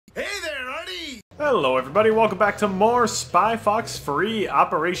Hello everybody, welcome back to more Spy Fox Free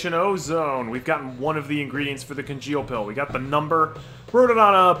Operation Ozone. We've gotten one of the ingredients for the congeal pill. We got the number, wrote it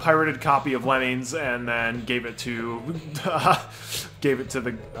on a pirated copy of Lemmings, and then gave it to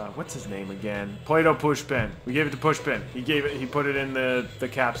the what's his name again? Play-Doh Pushpin. We gave it to Pushpin. He put it in the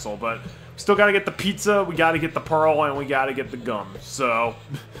capsule, but we still gotta get the pizza, we gotta get the pearl, and we gotta get the gum. So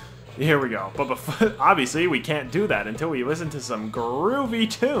here we go. But obviously, we can't do that until we listen to some groovy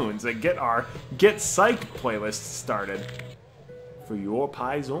tunes and get our Get Psyched playlist started. For your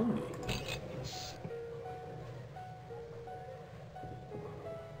pies only.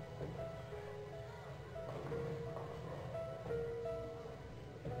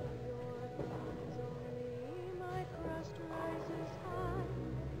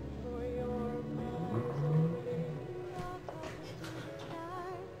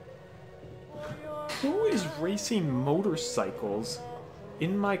 Who is racing motorcycles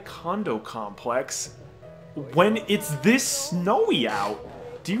in my condo complex when it's this snowy out?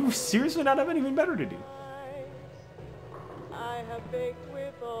 Do you seriously not have anything better to do? I have baked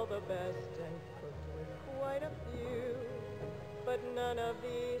with all the best and cooked with quite a few, but none of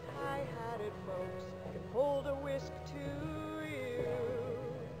these high-hatted folks can hold a whisk to you.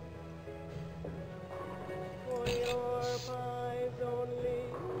 For your pies only,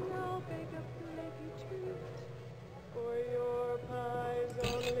 I'll bake a flaky treat. For your pies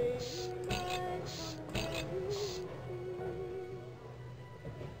only, my culinary feast.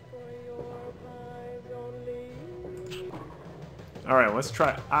 For your pies only. Alright, let's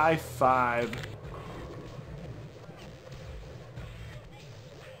try I-5.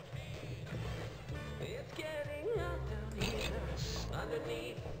 It's getting hot down here,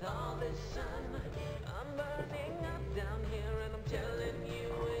 underneath all this sun. I'm burning up down here, and I'm telling you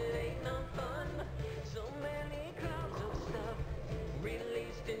it ain't no fun. So many clouds of stuff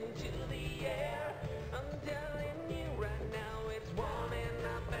released into the air. I'm telling you right now, it's warming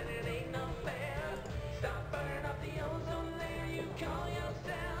up, and it ain't no fair. Stop burning up the ozone layer. You call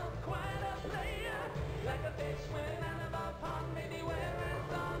yourself quite a player, like a fish swimming out of a pond. Maybe where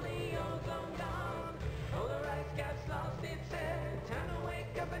is all the ozone gone? Oh, the rice gets lost, it said. Time to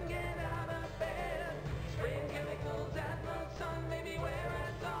wake up and get out of bed. Spraying chemicals at the sun. Maybe where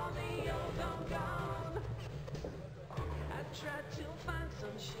has all the ozone gone? I tried to find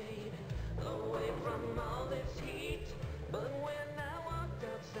some shade away from all this heat, but when I walked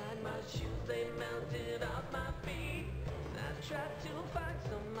outside, my shoes, they melted off my feet. I tried to find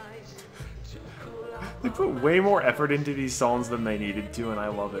some ice to cool off. They put way more effort into these songs than they needed to, and I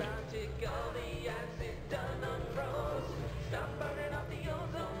love it. Take all the acid done unfroze. Stop burning up the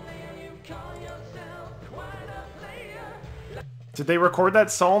ozone layer. You call yourself quite a player. Did they record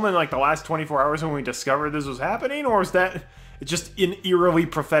that psalm in like the last 24 hours when we discovered this was happening, or is that just an eerily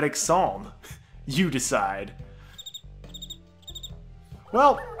prophetic psalm? You decide.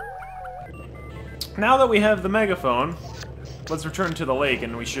 Well, now that we have the megaphone, let's return to the lake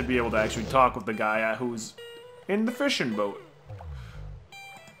and we should be able to actually talk with the guy who's in the fishing boat.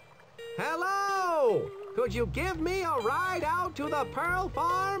 Hello! Could you give me a ride out to the Pearl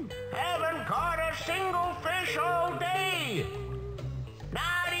Farm? Haven't caught a single fish all day.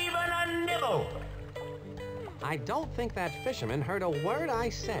 Not even a nibble. I don't think that fisherman heard a word I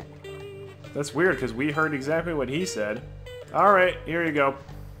said. That's weird because we heard exactly what he said. Alright, here you go.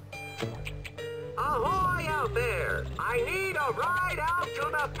 Ahoy out there! I need a ride out to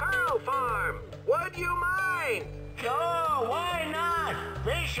the Pearl Farm. Would you mind? Sure, why not?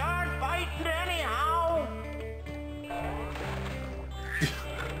 Fish aren't fighting anyhow.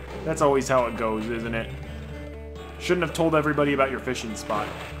 That's always how it goes, isn't it? Shouldn't have told everybody about your fishing spot.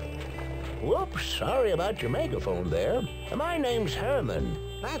 Whoops, sorry about your megaphone there. My name's Herman.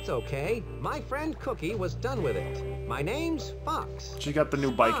 That's okay. My friend Cookie was done with it. My name's Fox. She got the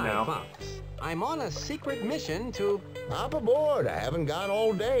new bike Spy now. Fox. I'm on a secret mission to... Hop aboard, I haven't got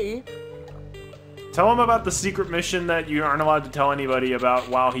all day. Tell him about the secret mission that you aren't allowed to tell anybody about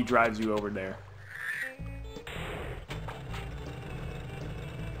while he drives you over there.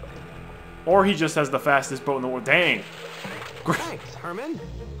 Or he just has the fastest boat in the world. Dang. Thanks, Herman.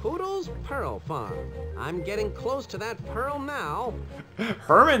 Poodles Pearl Farm. I'm getting close to that pearl now.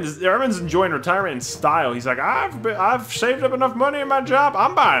 Herman's enjoying retirement in style. He's like, I've saved up enough money in my job.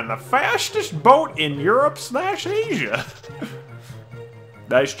 I'm buying the fastest boat in Europe/Asia.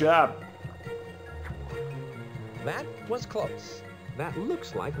 Nice job. That was close. That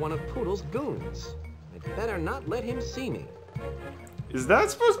looks like one of Poodle's goons. I'd better not let him see me. Is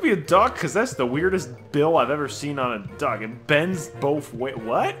that supposed to be a duck? Because that's the weirdest bill I've ever seen on a duck. It bends both ways.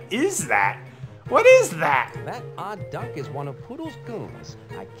 What is that? What is that? That odd duck is one of Poodle's goons.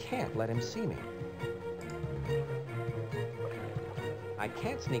 I can't let him see me. I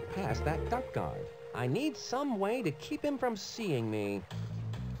can't sneak past that duck guard. I need some way to keep him from seeing me.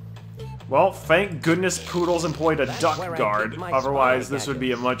 Well, thank goodness Poodles employed a That's duck where I guard. keep my Otherwise, spy this would be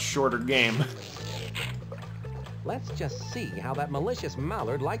a gadgets. much shorter game. Let's just see how that malicious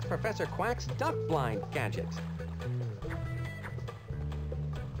mallard likes Professor Quack's duck blind gadget.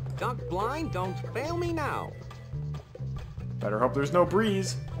 Duck blind, don't fail me now. Better hope there's no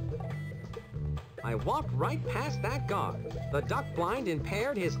breeze. I walked right past that guard. The duck blind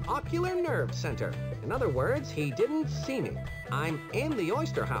impaired his ocular nerve center. In other words, he didn't see me. I'm in the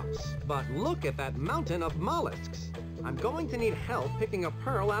oyster house, but look at that mountain of mollusks. I'm going to need help picking a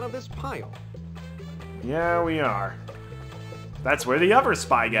pearl out of this pile. Yeah, we are. That's where the other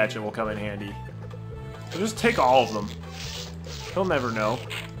spy gadget will come in handy. So just take all of them. He'll never know.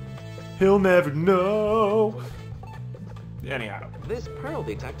 He'll never know. Anyhow. This pearl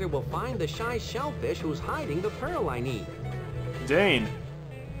detector will find the shy shellfish who's hiding the pearl I need. Dane.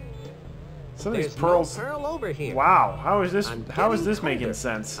 Some of these There's pearls. no pearl over here. Wow, how is this I'm making getting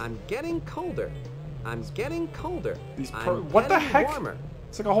sense? I'm getting colder. I'm getting colder. These I'm what the getting heck? warmer.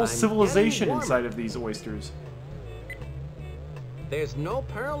 It's like a whole I'm civilization getting warmer. inside of these oysters. There's no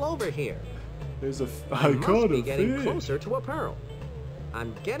pearl over here. There's a I I must caught be a getting fish. closer to a pearl.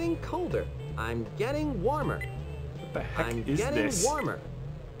 I'm getting colder. I'm getting warmer. What the heck I'm is getting this? warmer.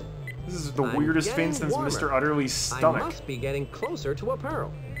 This is the I'm weirdest getting thing since warmer. Mr. Utterly's I stomach. must be getting closer to a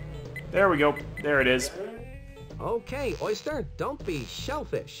pearl. There we go. There it is. Okay, oyster, don't be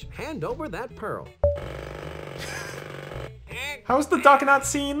shellfish. Hand over that pearl. How's the duck not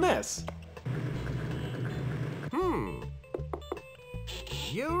seeing this?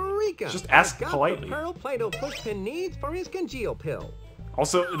 Eureka! Just ask I got politely. the pearl Plato Pushpin needs for his congeal pill.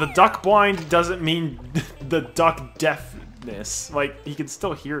 Also, the duck blind doesn't mean the duck deafness. Like, he can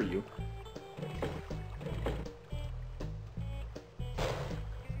still hear you.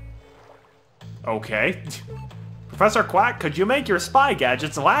 Okay. Professor Quack, could you make your spy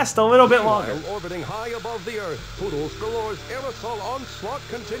gadgets last a little bit longer? While orbiting high above the Earth, Poodles Galore's aerosol onslaught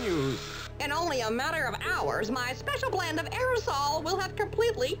continues. In only a matter of hours, my special blend of aerosol will have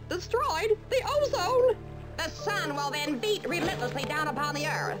completely destroyed the ozone. The sun will then beat relentlessly down upon the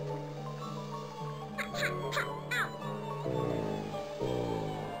earth.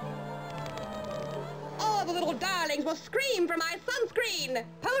 All the little darlings will scream for my sunscreen,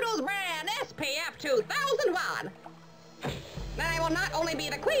 Poodles brand SPF 2001. Then I will not only be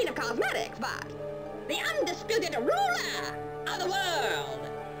the queen of cosmetics, but the undisputed ruler of the world.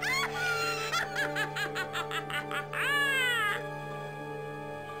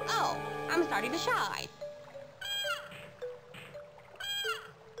 Oh, I'm starting to shine.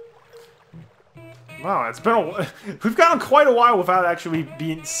 Wow, it's been we've gone quite a while without actually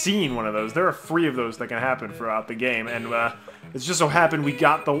seeing one of those. There are 3 of those that can happen throughout the game, and it's just so happened we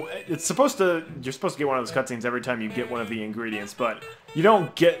got you're supposed to get one of those cutscenes every time you get one of the ingredients, but you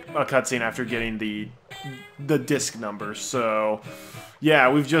don't get a cutscene after getting the disc number. So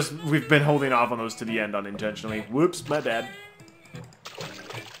yeah, we've been holding off on those to the end unintentionally. Whoops, my bad.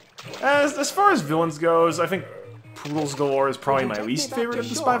 As far as villains goes, I think Poodles Galore is probably my least favorite of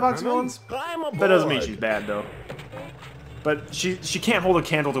the Spy Fox villains. That doesn't mean she's bad, though. But she can't hold a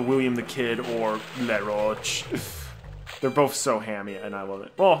candle to William the Kid or Le Roche. They're both so hammy, and I love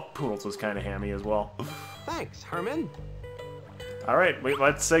it. Well, Poodles was kind of hammy as well. Thanks, Herman. Alright,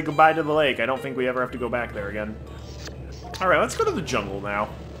 let's say goodbye to the lake. I don't think we ever have to go back there again. Alright, let's go to the jungle now.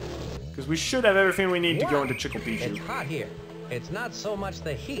 Because we should have everything we need to go into Chickle It's Pichu. hot here. It's not so much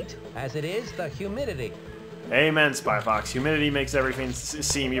the heat as it is the humidity. Amen, Spy Fox. Humidity makes everything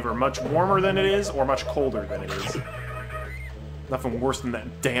seem either much warmer than it is or much colder than it is. Nothing worse than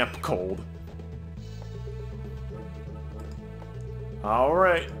that damp cold.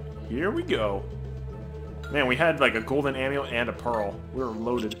 Alright, here we go. Man, we had like a golden amulet and a pearl. We were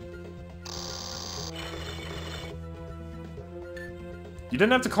loaded. You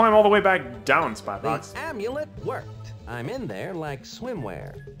didn't have to climb all the way back down, Spy Fox. The amulet worked. I'm in there like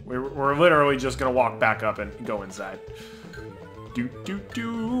swimwear. We're literally just gonna walk back up and go inside. Do do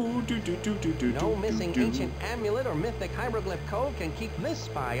do do do do do do. No missing do. ancient amulet or mythic hieroglyph code can keep this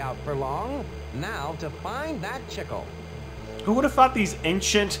spy out for long. Now to find that chickle. Who would have thought these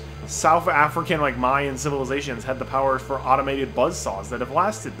ancient South African, like Mayan civilizations had the power for automated buzzsaws that have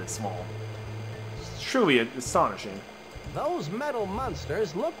lasted this long? It's truly astonishing. Those metal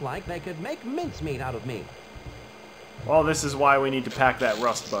monsters look like they could make mincemeat out of me. Well, this is why we need to pack that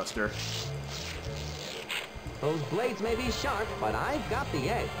rust buster. Those blades may be sharp, but I've got the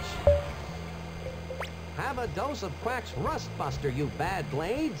edge. have a dose of Quack's Rust Buster, you bad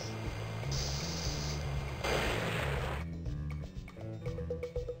blades.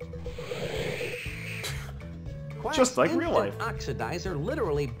 Quack's Just like real life. instant oxidizer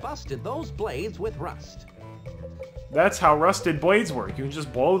literally busted those blades with rust. That's how rusted blades work. You can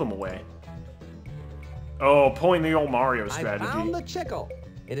just blow them away. Oh, pulling the old Mario strategy. I found the chickle.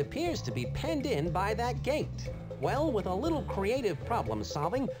 It appears to be penned in by that gate. Well, with a little creative problem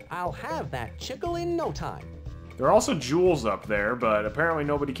solving, I'll have that chickle in no time. There are also jewels up there, but apparently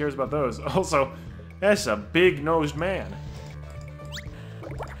nobody cares about those. Also, that's a big-nosed man.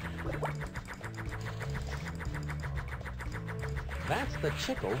 That's the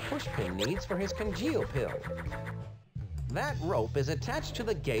chickle Pushpin needs for his congeal pill. That rope is attached to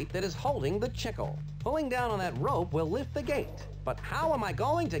the gate that is holding the chickle. Pulling down on that rope will lift the gate. But how am I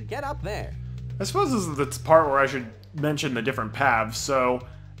going to get up there? I suppose this is the part where I should mention the different paths. So,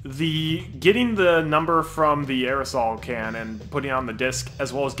 getting the number from the aerosol can and putting on the disc,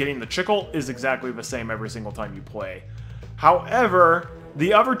 as well as getting the chickle, is exactly the same every single time you play. However,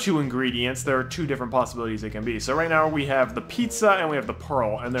 the other two ingredients, there are two different possibilities it can be. So right now we have the pizza and we have the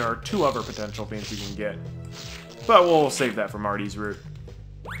pearl, and there are two other potential things you can get. But we'll save that for Marty's route.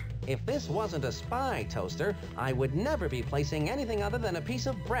 If this wasn't a spy toaster, I would never be placing anything other than a piece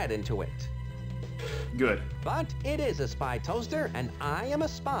of bread into it. Good. But it is a spy toaster, and I am a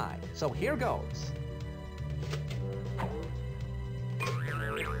spy, so here goes.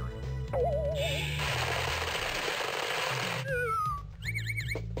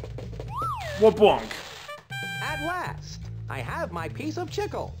 Wabonk. At last, I have my piece of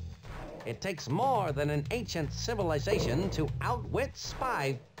chickle. It takes more than an ancient civilization to outwit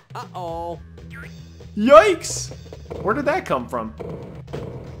spy. Uh-oh. Yikes! Where did that come from?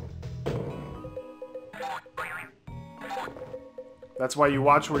 That's why you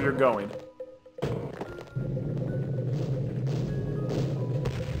watch where you're going.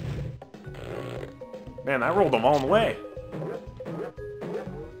 Man, I rolled them all the way.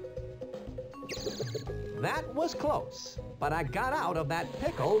 That was close, but I got out of that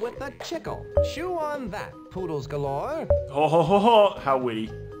pickle with the chickle. Chew on that, Poodles galore. Ho ho ho ho! How witty.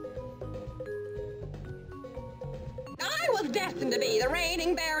 I was destined to be the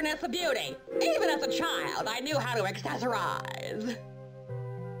reigning Baroness of Beauty. Even as a child, I knew how to accessorize.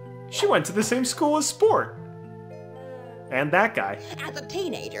 She went to the same school as Sport. And that guy. As a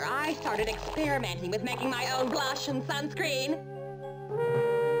teenager, I started experimenting with making my own blush and sunscreen.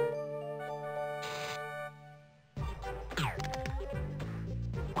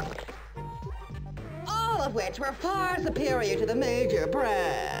 All of which were far superior to the major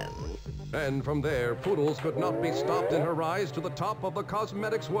brands. And from there, Poodles could not be stopped in her rise to the top of the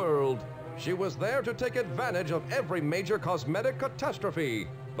cosmetics world. She was there to take advantage of every major cosmetic catastrophe.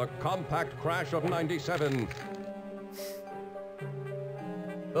 The compact crash of '97.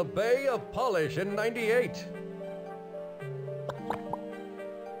 The Bay of Polish in '98.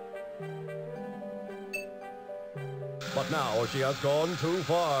 But now she has gone too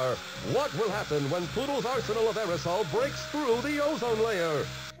far. What will happen when Poodle's arsenal of aerosol breaks through the ozone layer?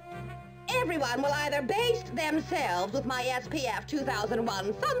 Everyone will either baste themselves with my SPF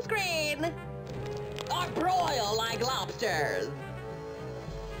 2001 sunscreen, or broil like lobsters.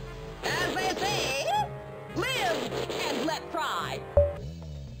 As they say, live and let fry.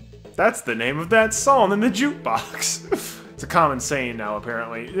 That's the name of that song in the jukebox. It's a common saying now,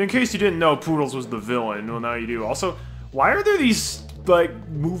 apparently. In case you didn't know, Poodles was the villain. Well, now you do. Also, why are there these, like,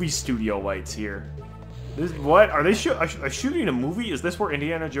 movie studio lights here? What? Are they shooting a movie? Is this where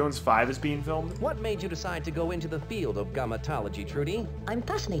Indiana Jones 5 is being filmed? What made you decide to go into the field of gummatology, Trudy? I'm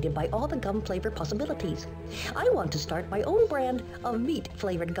fascinated by all the gum flavor possibilities. I want to start my own brand of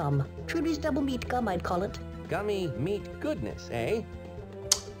meat-flavored gum. Trudy's Double Meat Gum, I'd call it. Gummy meat goodness, eh?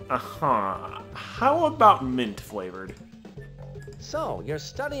 Uh-huh. How about mint-flavored? So, you're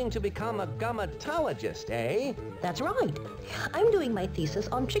studying to become a gummatologist, eh? That's right. I'm doing my thesis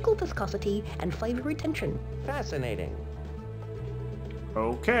on chickle viscosity and flavor retention. Fascinating.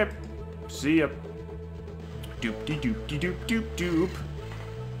 Okay. See ya. Doop-de-doop-de-doop-doop-doop.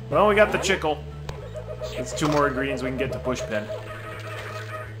 Well, we got the chickle. That's two more ingredients we can get to Pushpin.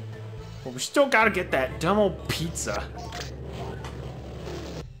 But we still gotta get that dumb old pizza.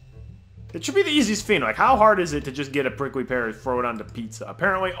 It should be the easiest thing. Like, how hard is it to just get a prickly pear and throw it onto pizza?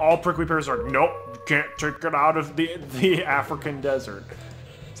 Apparently, all prickly pears are, nope, you can't take it out of the African desert.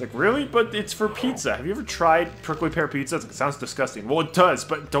 It's like, really? But it's for pizza. Have you ever tried prickly pear pizza? It sounds disgusting. Well, it does,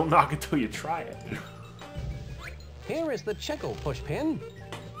 but don't knock it till you try it. Here is the chickle, Pushpin.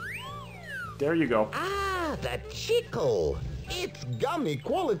 There you go. Ah, the chickle. Its gummy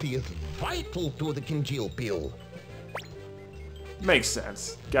quality is vital to the congeal pill. Makes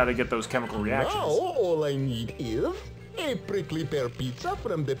sense. Gotta get those chemical reactions. Now all I need is a prickly pear pizza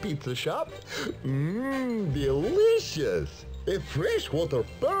from the pizza shop. Mmm, delicious. A freshwater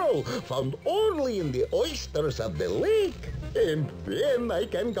pearl found only in the oysters of the lake. And then I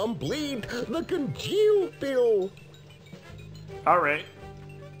can complete the congeal pill. Alright.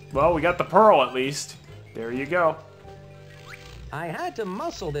 Well, we got the pearl at least. There you go. I had to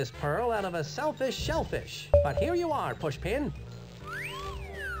muscle this pearl out of a selfish shellfish. But here you are, Pushpin.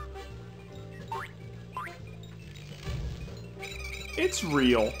 It's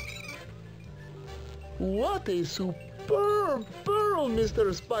real. What a superb pearl,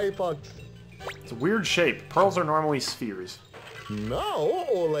 Mr. Spy Fox. It's a weird shape. Pearls are normally spheres. Now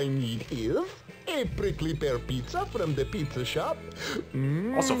all I need is a prickly pear pizza from the pizza shop.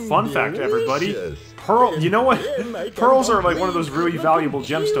 Also, fun fact, everybody. Delicious. Pearl, you know what? And then I can Pearls are like one of those complete really the valuable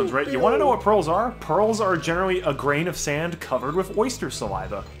congeal gemstones, right? You pill. want to know what pearls are? Pearls are generally a grain of sand covered with oyster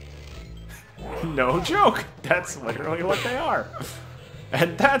saliva. No joke. That's literally what they are.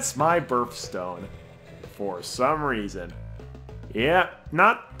 And that's my birthstone. For some reason. Yeah,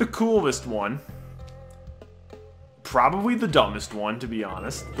 not the coolest one. Probably the dumbest one, to be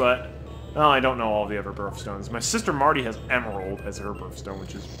honest. But, well, I don't know all the other birthstones. My sister Marty has emerald as her birthstone,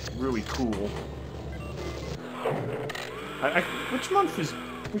 which is really cool. Which month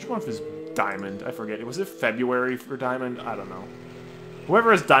is diamond? I forget. Was it February for diamond? I don't know.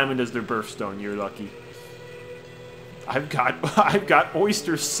 Whoever has diamond as their birthstone, you're lucky. I've got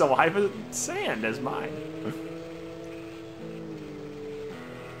oyster saliva sand as mine.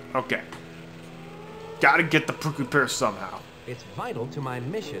 Okay. Gotta get the prickly pear somehow. It's vital to my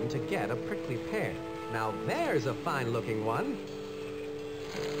mission to get a prickly pear. Now there's a fine-looking one.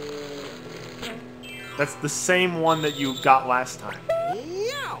 That's the same one that you got last time.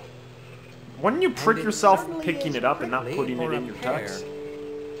 Yow! Wouldn't you prick And it yourself certainly picking is it up and not prickly putting it for in a your pear.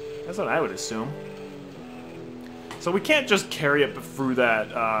 tux? That's what I would assume. So we can't just carry it through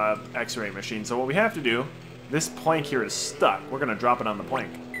that X-ray machine. So what we have to do, this plank here is stuck. We're gonna drop it on the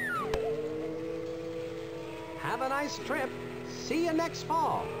plank. Have a nice trip. See you next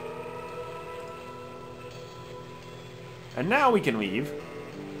fall. And now we can leave.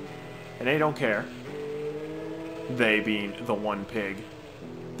 And they don't care. They being the one pig.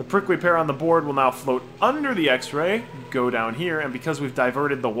 The prickly pear on the board will now float under the X-ray, go down here, and because we've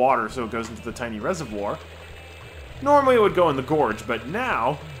diverted the water so it goes into the tiny reservoir, normally it would go in the gorge, but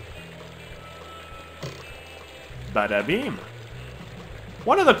now... Bada beam.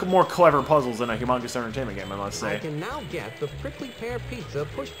 One of the more clever puzzles in a Humongous Entertainment game, I must I say. can now get the prickly pear pizza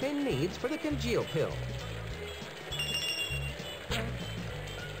Pushpin needs for the congeal pill.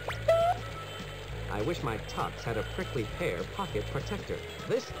 I wish my tux had a prickly pear pocket protector.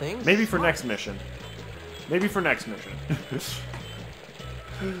 This thing's Maybe for smart. next mission. Maybe for next mission.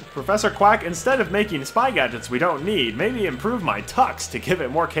 Professor Quack, instead of making spy gadgets we don't need, maybe improve my tux to give it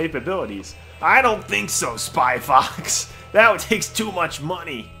more capabilities. I don't think so, Spy Fox. That takes too much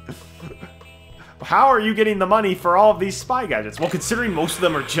money. How are you getting the money for all of these spy gadgets? Well, considering most of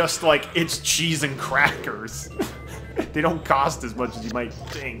them are just like, it's cheese and crackers. They don't cost as much as you might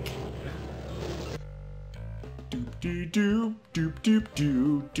think. Doop doop doop doop doop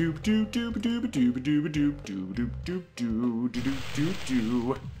doop doop doop doop doop doop doop doop doop doop doop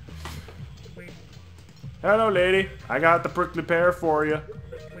doop doop. Hello, lady. I got the prickly pear for you.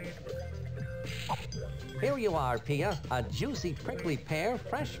 Here you are, Pia. A juicy prickly pear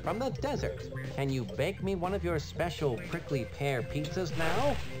fresh from the desert. Can you bake me one of your special prickly pear pizzas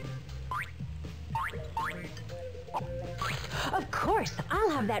now? Of course, I'll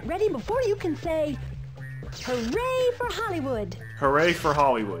have that ready before you can say, hooray for Hollywood. Hooray for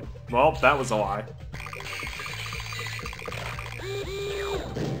Hollywood. Well, that was a lie.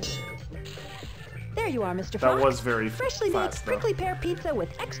 There you are, Mr. That Fox. was very Freshly fast, baked though. prickly pear pizza with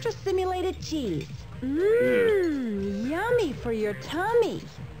extra simulated cheese. Mmm, yummy for your tummy.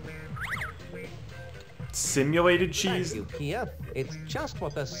 Simulated cheese? Thank you, Pia. It's just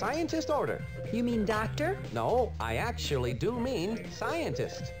what the scientist ordered. You mean doctor? No, I actually do mean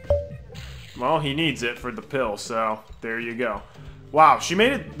scientist. Well, he needs it for the pill, so there you go. Wow, she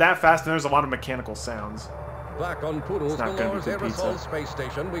made it that fast and there's a lot of mechanical sounds. Back on Poodles It's not gonna be Galore's good aerosol pizza. space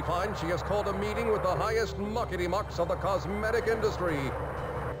station, we find she has called a meeting with the highest muckety-mucks of the cosmetic industry.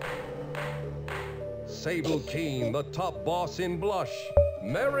 Sable Keen, the top boss in blush.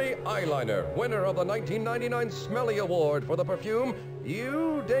 Mary Eyeliner, winner of the 1999 Smelly Award for the perfume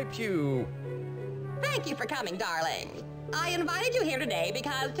Eau de Pew. Thank you for coming, darling. I invited you here today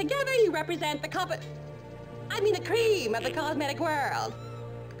because together you represent the I mean the cream of the cosmetic world.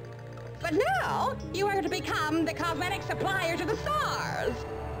 But now, you are to become the cosmetic supplier to the stars.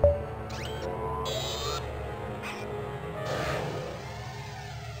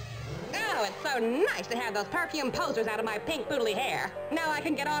 Oh, it's so nice to have those perfume posters out of my pink poodly hair. Now I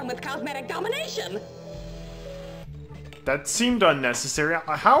can get on with cosmetic domination. That seemed unnecessary.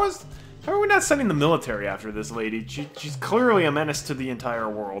 How are we not sending the military after this lady? She's clearly a menace to the entire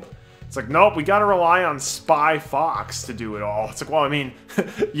world. It's like, nope, we gotta rely on Spy Fox to do it all. It's like, well, I mean,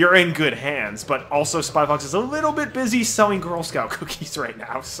 you're in good hands, but also Spy Fox is a little bit busy selling Girl Scout cookies right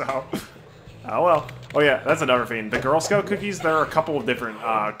now, so... Oh, well. Oh, yeah, that's another thing. The Girl Scout cookies, there are a couple of different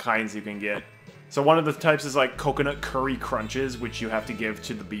kinds you can get. So one of the types is, like, coconut curry crunches, which you have to give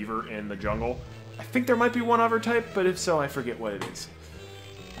to the beaver in the jungle. I think there might be one other type, but if so, I forget what it is.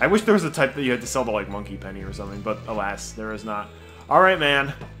 I wish there was a type that you had to sell to, like, Monkey Penny or something, but alas, there is not. Alright,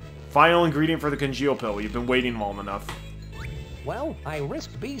 man. Final ingredient for the congeal pill. You've been waiting long enough. Well, I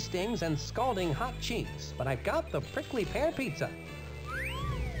risked bee stings and scalding hot cheese, but I got the prickly pear pizza.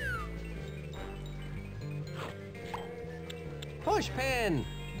 Pushpin!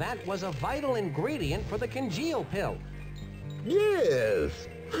 That was a vital ingredient for the congeal pill. Yes.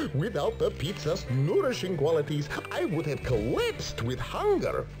 Without the pizza's nourishing qualities, I would have collapsed with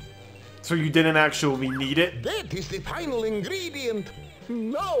hunger. So you didn't actually need it? That is the final ingredient.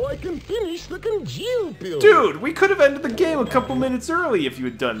 Now I can finish the congeal pill. Dude, we could have ended the game a couple minutes early if you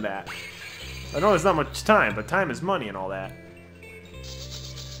had done that. I know there's not much time, but time is money and all that.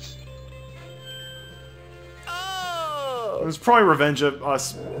 It was probably revenge of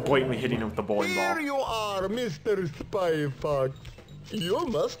us blatantly hitting him with the bowling ball. Here you are, Mr. Spy Fox. You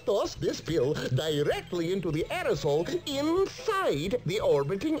must toss this pill directly into the aerosol inside the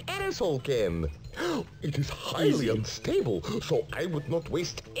orbiting aerosol can. It is highly unstable, so I would not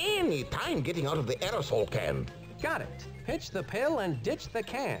waste any time getting out of the aerosol can. Got it. Pitch the pill and ditch the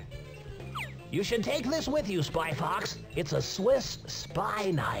can. You should take this with you, Spy Fox. It's a Swiss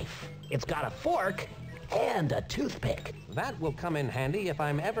spy knife. It's got a fork and a toothpick. That will come in handy if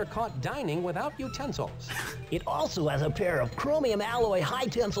I'm ever caught dining without utensils. It also has a pair of chromium alloy high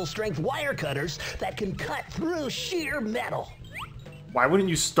tensile strength wire cutters that can cut through sheer metal. Why wouldn't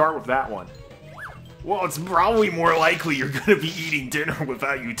you start with that one? Well, it's probably more likely you're gonna be eating dinner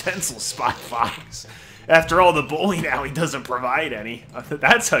without utensils, Spy Fox. After all, the bowling alley doesn't provide any.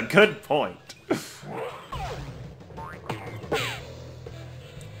 That's a good point.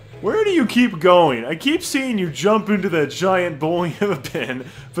 Where do you keep going? I keep seeing you jump into that giant bowling pin,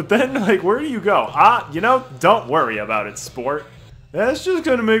 but then, like, where do you go? You know, don't worry about it, sport. That's just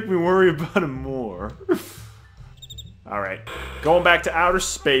gonna make me worry about it more. Alright, going back to outer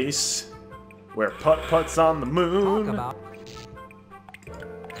space, where Putt-Putt's on the moon. Talk about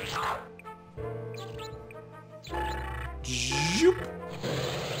Zoop.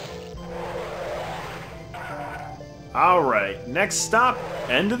 Alright, next stop,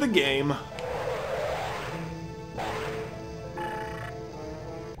 end of the game.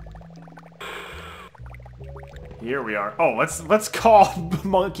 Here we are. Oh, let's call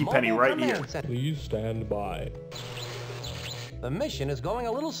Monkey Penny right here. Please stand by. The mission is going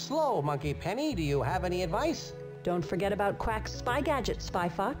a little slow, Monkey Penny. Do you have any advice? Don't forget about Quack's spy gadget, Spy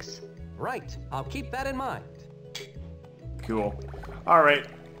Fox. Right. I'll keep that in mind. Cool. Alright.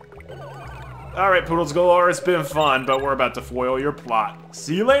 Alright, Poodles Galore, it's been fun, but we're about to foil your plot.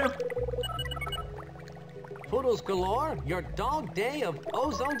 See you later! Poodles galore, your dog day of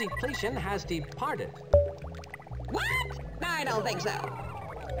ozone depletion has departed. What? I don't think so.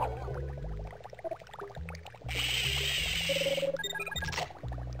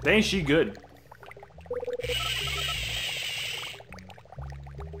 Ain't she good?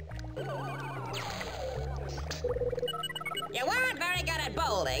 You weren't very good at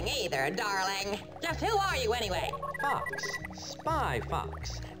bowling either, darling. Just who are you anyway? Fox. Spy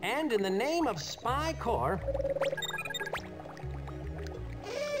Fox. And in the name of Spy Corps...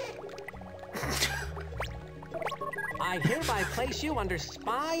 I hereby place you under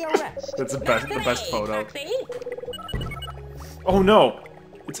spy arrest. That's the best photo. Foxy. Oh no!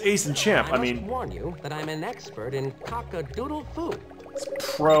 It's Ace and Champ. I I must mean, warn you that I'm an expert in cock-a-doodle food.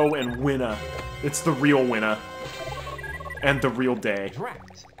 it's Pro and Winna. It's the real Winna. And the real day.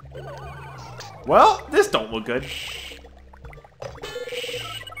 Drat. Well, this don't look good.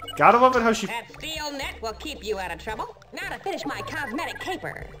 Gotta love it how she... That steel net will keep you out of trouble. Now to finish my cosmetic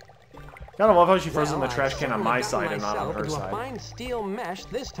caper. Gotta love how she throws in the Well, trash I've can on certainly my gotten side and not on myself her into a side. fine steel mesh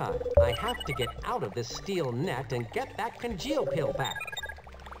this time. I have to get out of this steel net and get that congeal pill back.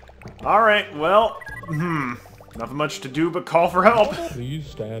 Alright, well, nothing much to do but call for help. Please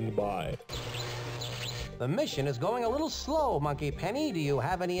stand by. The mission is going a little slow, Monkey Penny. Do you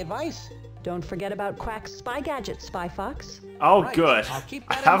have any advice? Don't forget about Quack's spy gadget, Spy Fox. Oh, Right, good. I'll keep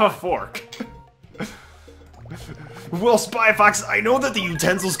I that in have a mind. fork. Well, Spy Fox, I know that the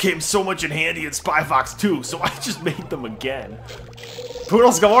utensils came so much in handy in Spy Fox 2, so I just made them again.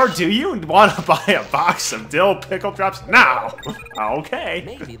 Poodles galore, do you want to buy a box of dill pickle drops now? Okay.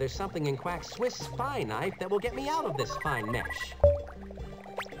 Maybe there's something in Quack's Swiss spy knife that will get me out of this fine mesh.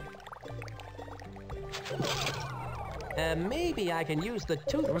 Maybe I can use the was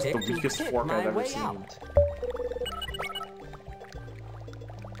toothpick the weakest to pick fork my I've ever way seen. out.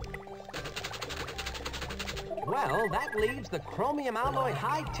 Well, that leaves the chromium alloy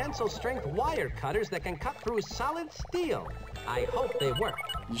high tensile strength wire cutters that can cut through solid steel. I hope they work.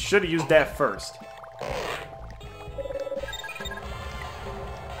 You should have used that first.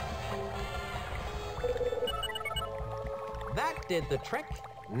 That did the trick.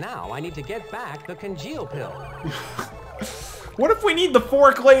 Now I need to get back the congeal pill. What if we need the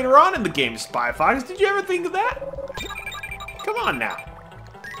fork later on in the game, Spy Fox? Did you ever think of that? Come on now.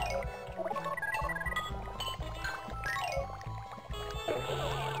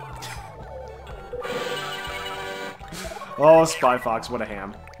 Oh, Spy Fox, what a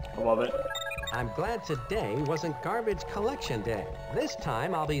ham. I love it. I'm glad today wasn't garbage collection day. This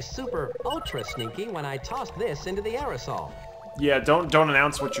time I'll be super ultra sneaky when I toss this into the aerosol. Yeah, don't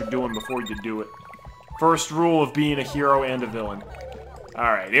announce what you're doing before you do it. First rule of being a hero and a villain.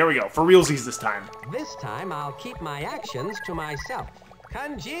 Alright, here we go. For realsies this time. This time I'll keep my actions to myself.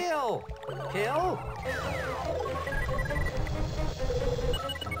 Congeal! Pill?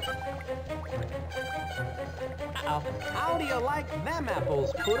 How do you like them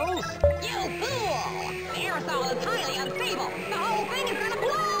apples, Poodles? You fool! The aerosol is highly unstable. The whole thing is gonna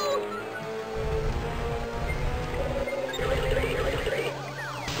blow!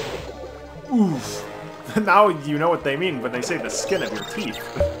 Oof. Now you know what they mean when they say the skin of your teeth.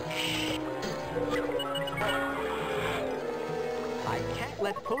 I can't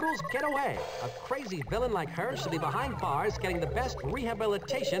let Poodles get away. A crazy villain like her should be behind bars getting the best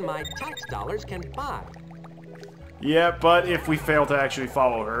rehabilitation my tax dollars can buy. Yeah, but if we fail to actually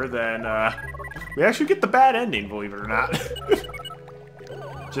follow her, then we actually get the bad ending, believe it or not.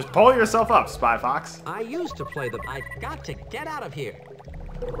 Just pull yourself up, Spy Fox. I used to play them. I got to get out of here.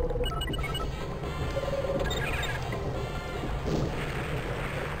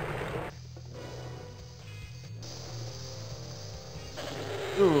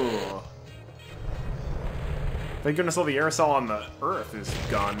 Ooh. Thank goodness all the aerosol on the Earth is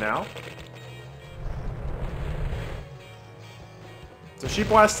gone now. So she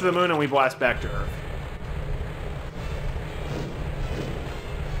blasts to the moon and we blast back to Earth.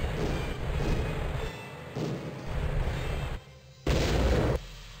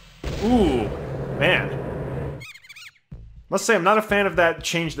 Ooh, man. Must say, I'm not a fan of that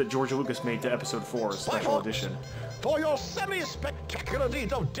change that George Lucas made to Episode 4, Special Edition. For your semi-spectacular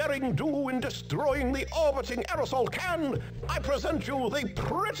deed of daring do in destroying the orbiting aerosol can, I present you the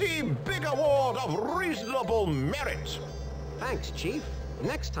pretty big award of reasonable merit. Thanks, Chief.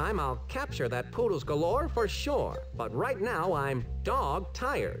 Next time I'll capture that Poodles galore for sure. But right now I'm dog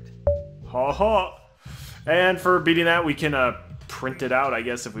tired. Ha ha. And for beating that, we can print it out, I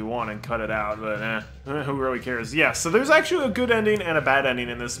guess, if we want, and cut it out. But who really cares? Yeah, so there's actually a good ending and a bad ending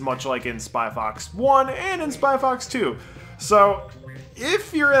in this, much like in Spy Fox 1 and in Spy Fox 2. So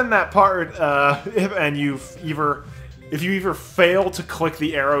if you're in that part, and if you either fail to click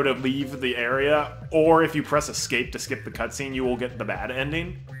the arrow to leave the area, or if you press escape to skip the cutscene, you will get the bad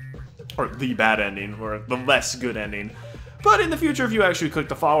ending. Or the bad ending, or the less good ending. But in the future, if you actually click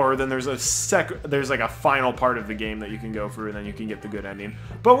the follower, then there's like a final part of the game that you can go through, and then you can get the good ending.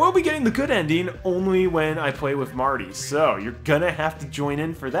 But we'll be getting the good ending only when I play with Marty, so you're gonna have to join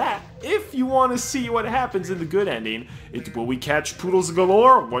in for that if you want to see what happens in the good ending. Will we catch Poodles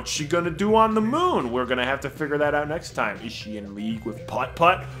galore? What's she gonna do on the moon? We're gonna have to figure that out next time. Is she in league with Putt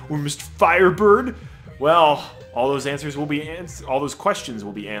Putt or Mr. Firebird? Well, all those questions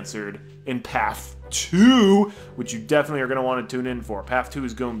will be answered in Path 2, which you definitely are going to want to tune in for. Path 2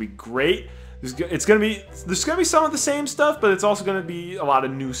 is going to be great. There's going to be some of the same stuff, but it's also going to be a lot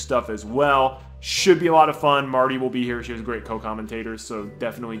of new stuff as well. Should be a lot of fun. Marty will be here. She has great co-commentators, so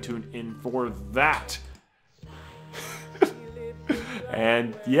definitely tune in for that.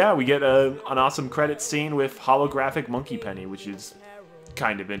 And yeah, we get an awesome credit scene with holographic Monkey Penny, which is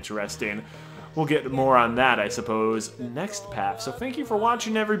kind of interesting. We'll get more on that, I suppose, next path. So thank you for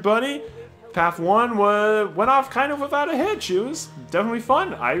watching, everybody. Path 1 went off kind of without a hitch. It was definitely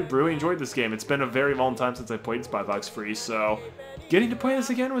fun. I really enjoyed this game. It's been a very long time since I played Spy Fox Free, so getting to play this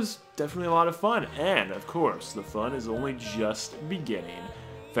again was definitely a lot of fun. And, of course, the fun is only just beginning.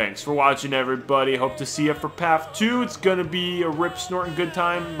 Thanks for watching, everybody. Hope to see you for Path 2. It's gonna be a rip-snorting good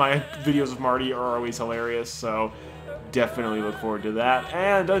time. My videos of Marty are always hilarious, so definitely look forward to that.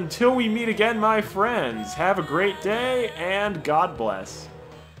 And until we meet again, my friends, have a great day, and God bless.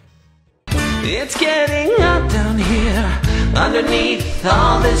 It's getting hot down here, underneath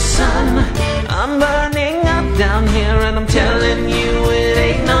all this sun. I'm burning up down here, and I'm telling you it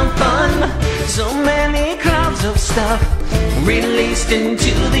ain't no fun. So many clouds of stuff released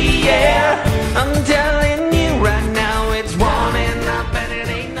into the air. I'm telling you right